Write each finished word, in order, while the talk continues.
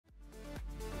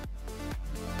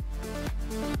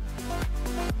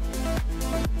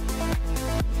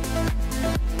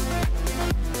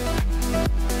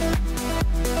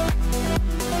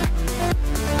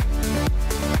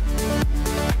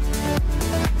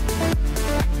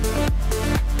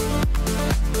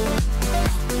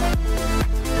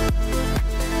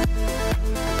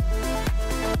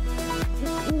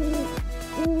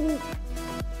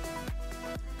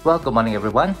Well, good morning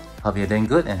everyone. Hope you're doing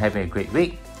good and having a great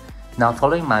week. Now,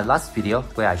 following my last video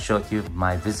where I showed you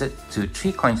my visit to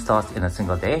 3 coin stores in a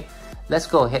single day, let's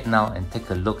go ahead now and take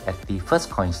a look at the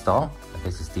first coin store.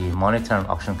 This is the Monetarium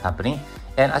Auction Company.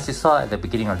 And as you saw at the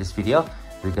beginning of this video,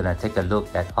 we're gonna take a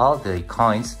look at all the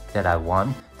coins that I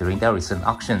won during the recent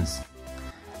auctions.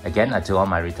 Again, to all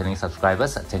my returning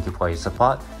subscribers, thank you for your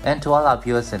support. And to all our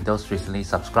viewers and those recently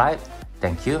subscribed,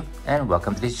 thank you and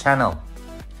welcome to this channel.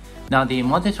 Now, the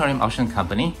Monetarium Auction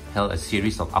Company held a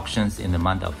series of auctions in the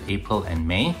month of April and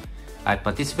May. I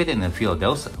participated in a few of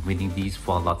those, winning these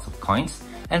 4 lots of coins.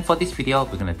 And for this video,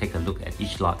 we're going to take a look at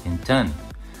each lot in turn.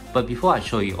 But before I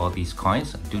show you all these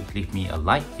coins, do leave me a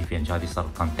like if you enjoy this sort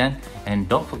of content. And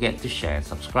don't forget to share and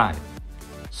subscribe.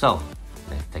 So,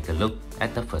 let's take a look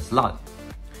at the first lot.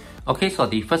 Okay, so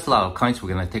the first lot of coins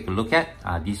we're going to take a look at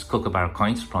are these Kookaburra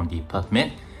coins from the Perth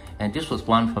Mint. And this was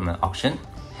one from an auction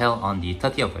held on the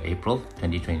 30th of April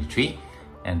 2023,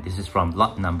 and this is from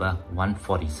lot number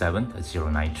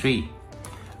 147093.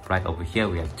 Right over here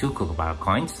we have 2 Kookaburra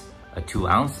coins, a 2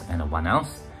 ounce and a 1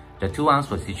 ounce. The 2 ounce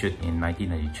was issued in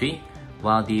 1993,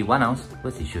 while the 1 ounce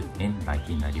was issued in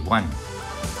 1991.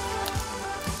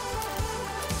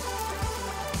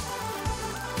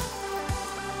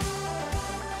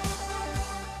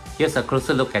 Here's a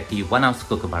closer look at the 1 ounce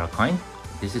Kookaburra coin.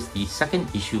 This is the second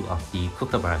issue of the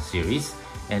Kookaburra series,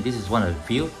 and this is one of the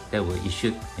few that were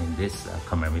issued in this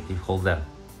commemorative holder.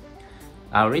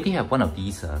 I already have one of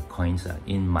these coins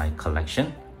in my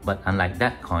collection, but unlike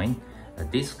that coin,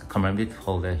 this commemorative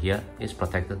holder here is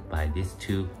protected by these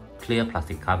 2 clear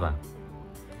plastic cover.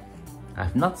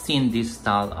 I've not seen this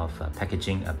style of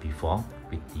packaging before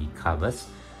with the covers,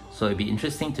 so it'd be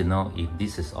interesting to know if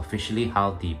this is officially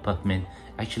how the Perth Mint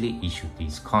actually issued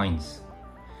these coins.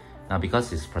 Now,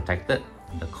 because it's protected,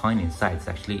 the coin inside is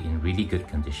actually in really good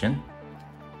condition.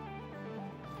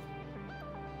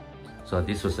 So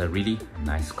this was a really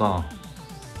nice score.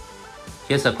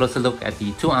 Here's a closer look at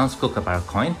the 2 ounce Kookaburra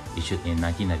coin issued in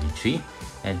 1993.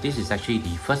 And this is actually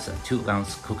the first 2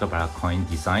 ounce Kookaburra coin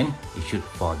design issued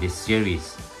for this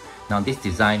series. Now, this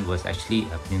design was actually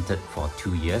minted for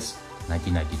 2 years,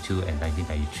 1992 and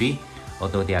 1993,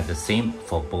 although they are the same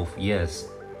for both years.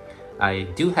 I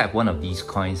do have one of these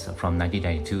coins from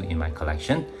 1992 in my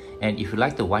collection, and if you'd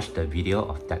like to watch the video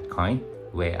of that coin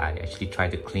where I actually try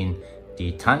to clean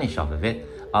the tarnish off of it,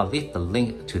 I'll leave the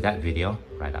link to that video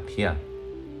right up here.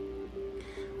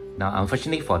 Now,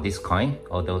 unfortunately for this coin,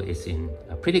 although it's in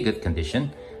a pretty good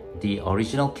condition, the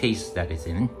original case that is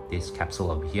in this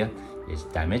capsule over here is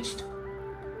damaged.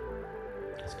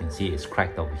 As you can see, it's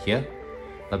cracked over here,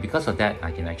 but because of that,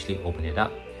 I can actually open it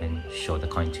up and show the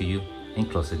coin to you in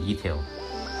closer detail.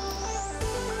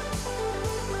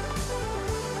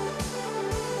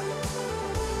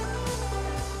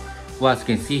 Well, as you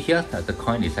can see here, the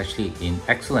coin is actually in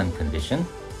excellent condition.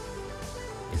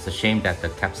 It's a shame that the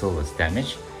capsule was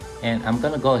damaged, and I'm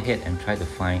gonna go ahead and try to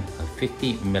find a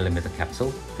 50mm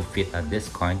capsule to fit this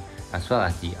coin as well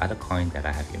as the other coin that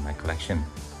I have in my collection.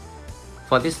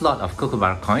 For this lot of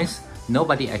Kookaburra coins,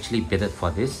 nobody actually bidded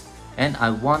for this, and I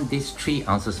won these 3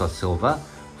 ounces of silver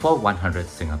for 100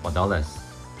 Singapore dollars,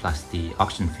 plus the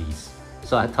auction fees.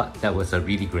 So I thought that was a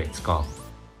really great score.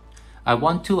 I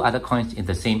won 2 other coins in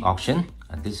the same auction.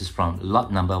 This is from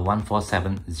lot number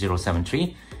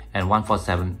 147073 and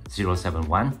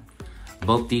 147071.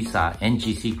 Both these are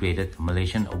NGC graded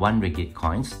Malaysian 1 ringgit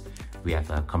coins. We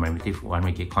have a commemorative 1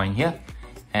 ringgit coin here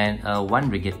and a 1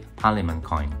 ringgit Parliament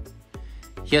coin.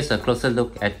 Here's a closer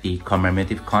look at the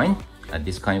commemorative coin.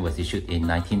 This coin was issued in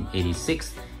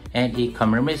 1986, and it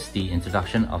commemorates the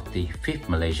introduction of the 5th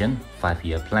Malaysian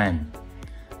 5-year plan.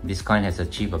 This coin has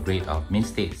achieved a grade of mint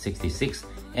state 66,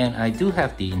 and I do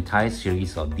have the entire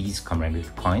series of these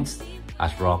commemorative coins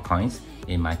as raw coins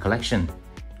in my collection.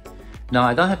 Now,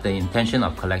 I don't have the intention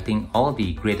of collecting all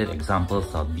the graded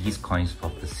examples of these coins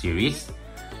of the series,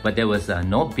 but there was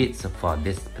no bids for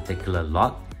this particular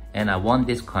lot, and I won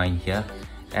this coin here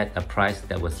at a price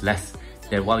that was less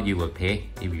than what you would pay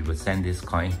if you would send this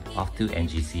coin off to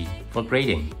NGC for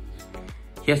grading.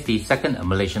 Here's the second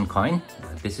Malaysian coin.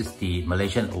 This is the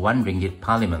Malaysian 1 ringgit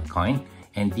Parliament coin,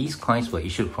 and these coins were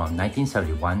issued from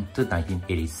 1971 to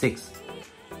 1986.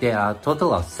 There are a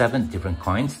total of 7 different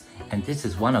coins, and this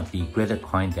is one of the graded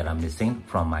coins that are missing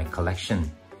from my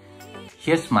collection.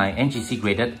 Here's my NGC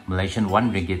graded Malaysian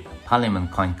 1 ringgit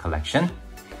Parliament coin collection.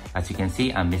 As you can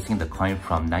see, I'm missing the coin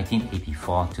from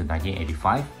 1984 to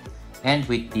 1985. And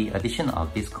with the addition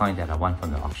of this coin that I won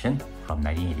from the auction from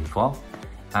 1984,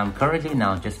 I'm currently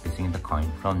now just missing the coin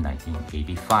from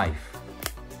 1985.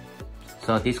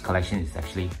 So this collection is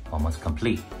actually almost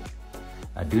complete.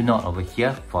 Do note over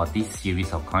here, for this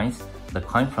series of coins, the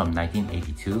coin from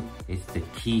 1982 is the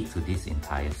key to this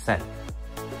entire set.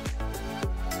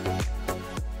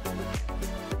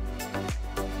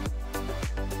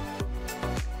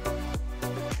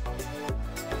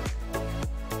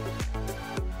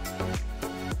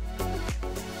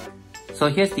 So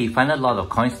here's the final lot of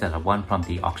coins that I won from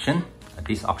the auction.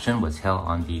 This auction was held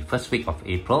on the first week of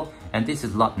April, and this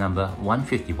is lot number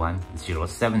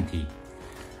 151070.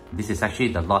 This is actually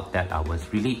the lot that I was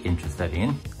really interested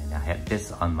in, and I had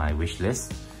this on my wish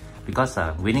list because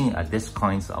winning this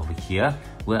coins over here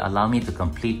will allow me to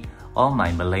complete all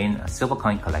my Malayan silver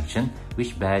coin collection,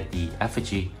 which bear the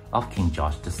effigy of King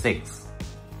George VI.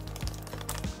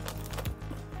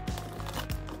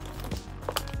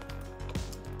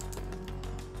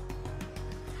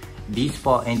 These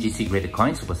 4 NGC graded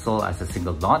coins were sold as a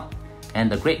single lot, and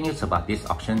the great news about this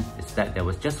auction is that there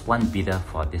was just one bidder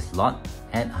for this lot,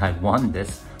 and I won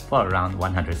this for around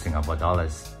 100 Singapore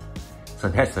dollars. So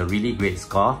that's a really great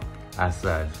score, as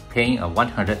paying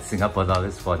 100 Singapore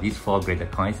dollars for these 4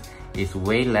 graded coins is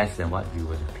way less than what you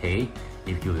would pay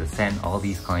if you would send all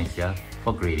these coins here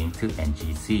for grading to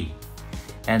NGC.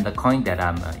 And the coin that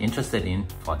I'm interested in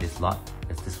for this lot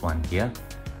is this one here,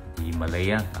 the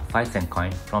Malaya 5-cent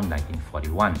coin from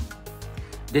 1941.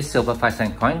 This silver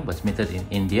 5-cent coin was minted in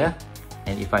India,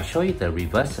 and if I show you the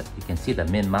reverse, you can see the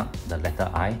mint mark, the letter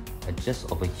I,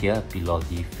 just over here below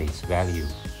the face value.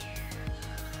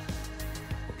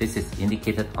 This is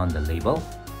indicated on the label.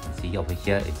 You can see over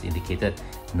here it's indicated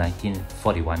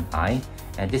 1941I,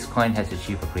 and this coin has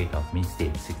achieved a grade of mint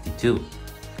state 62.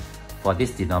 For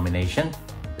this denomination,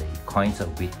 the coins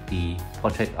with the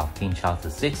portrait of King Charles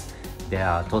VI, there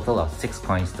are a total of 6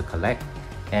 coins to collect,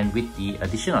 and with the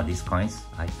addition of these coins,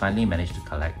 I finally managed to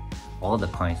collect all the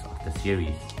coins of the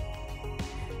series.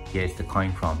 Here is the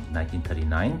coin from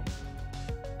 1939,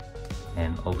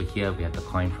 and over here we have the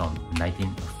coin from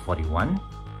 1941.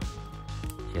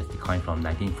 Here's the coin from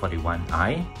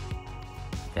 1941I.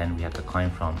 Then we have the coin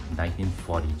from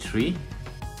 1943,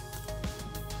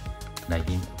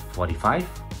 1945,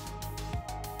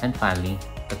 and finally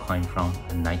the coin from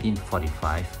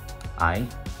 1945I,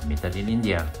 minted in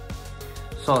India.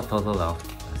 So a total of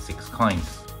 6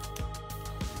 coins.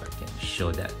 If I can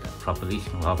show that properly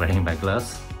while wearing my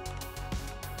gloves.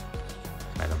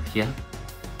 Right over here.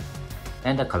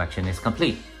 And the collection is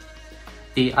complete.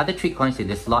 The other 3 coins in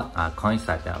this lot are coins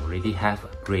that I already have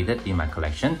graded in my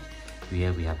collection.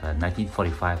 Here we have a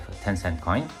 1945 10-cent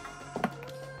coin.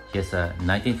 Here's a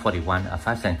 1941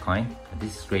 5-cent coin.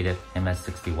 This is graded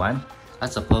MS61,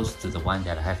 as opposed to the one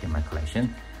that I have in my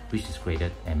collection, which is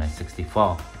graded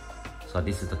MS64. So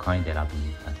this is the coin that I'll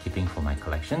be keeping for my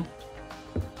collection.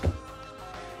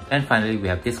 And finally, we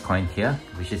have this coin here,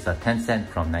 which is a 10-cent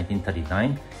from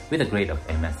 1939 with a grade of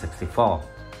MS64.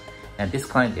 And this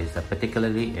coin is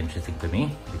particularly interesting to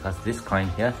me because this coin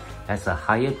here has a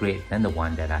higher grade than the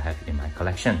one that I have in my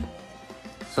collection.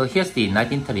 So here's the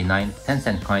 1939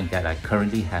 10-cent coin that I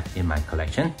currently have in my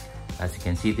collection. As you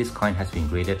can see, this coin has been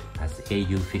graded as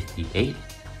AU58.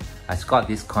 I got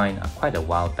this coin quite a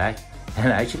while back,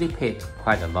 and I actually paid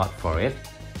quite a lot for it.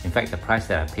 In fact, the price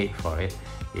that I paid for it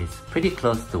is pretty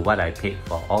close to what I paid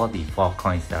for all the 4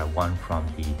 coins that I won from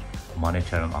the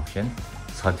Monetarium auction.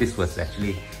 So this was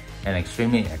actually an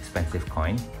extremely expensive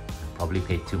coin. I probably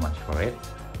paid too much for it.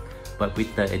 But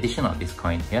with the addition of this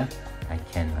coin here, I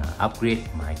can upgrade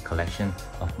my collection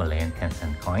of Malayan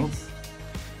 10-cent coins.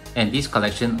 And this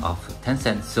collection of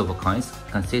 10-cent silver coins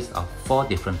consists of 4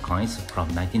 different coins from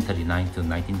 1939 to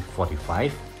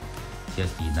 1945.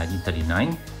 Here's the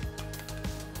 1939.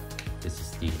 This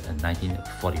is the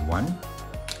 1941.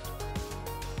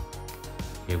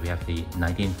 Here we have the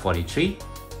 1943.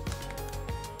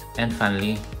 And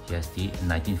finally, here's the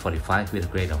 1945 with a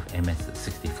grade of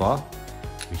MS64,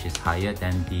 which is higher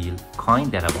than the coin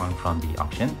that I won from the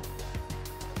auction.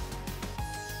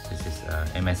 This is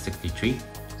MS63,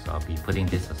 so I'll be putting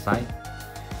this aside.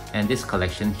 And this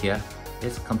collection here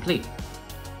is complete.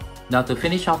 Now, to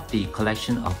finish off the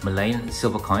collection of Malayan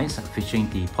silver coins featuring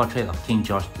the portrait of King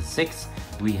George VI,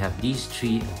 we have these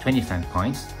 3 20-cent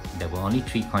coins. There were only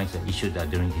 3 coins that issued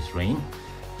during his reign.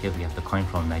 Here we have the coin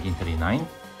from 1939,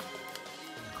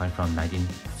 coin from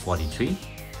 1943,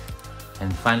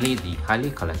 and finally the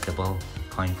highly collectible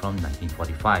coin from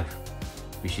 1945,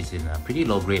 which is in a pretty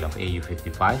low grade of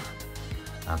AU55.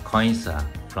 Coins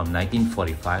from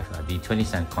 1945, the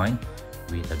 20-cent coin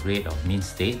with a grade of mint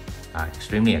state, are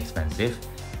extremely expensive,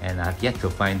 and I've yet to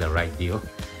find the right deal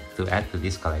to add to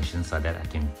this collection so that I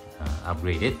can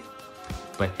upgrade it.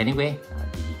 But anyway,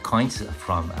 the coins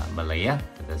from Malaya,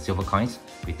 the silver coins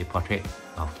with the portrait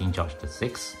of King George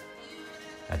VI.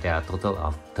 There are a total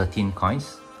of 13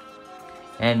 coins.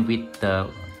 And with the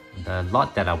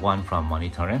lot that I won from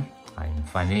Monetarium, I'm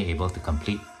finally able to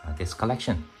complete this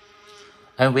collection.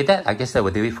 And with that, I guess that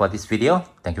will do it for this video.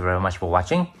 Thank you very much for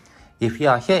watching. If you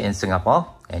are here in Singapore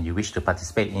and you wish to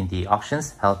participate in the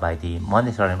auctions held by the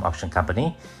Monetarium Auction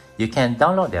Company, you can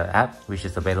download their app, which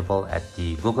is available at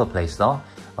the Google Play Store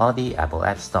or the Apple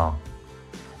App Store.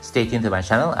 Stay tuned to my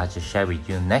channel. I'll just share with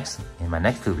you next, in my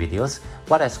next two videos,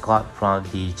 what I got from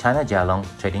the China Jialong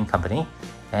Trading Company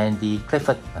and the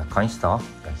Clifford Coin Store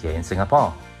here in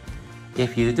Singapore.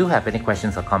 If you do have any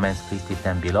questions or comments, please leave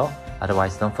them below.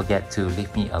 Otherwise, don't forget to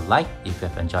leave me a like if you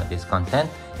have enjoyed this content,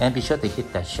 and be sure to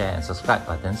hit that share and subscribe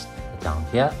buttons down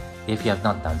here if you have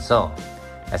not done so.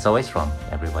 As always, from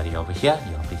everybody over here,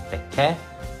 you all please take care,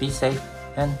 be safe,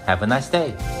 and have a nice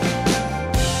day.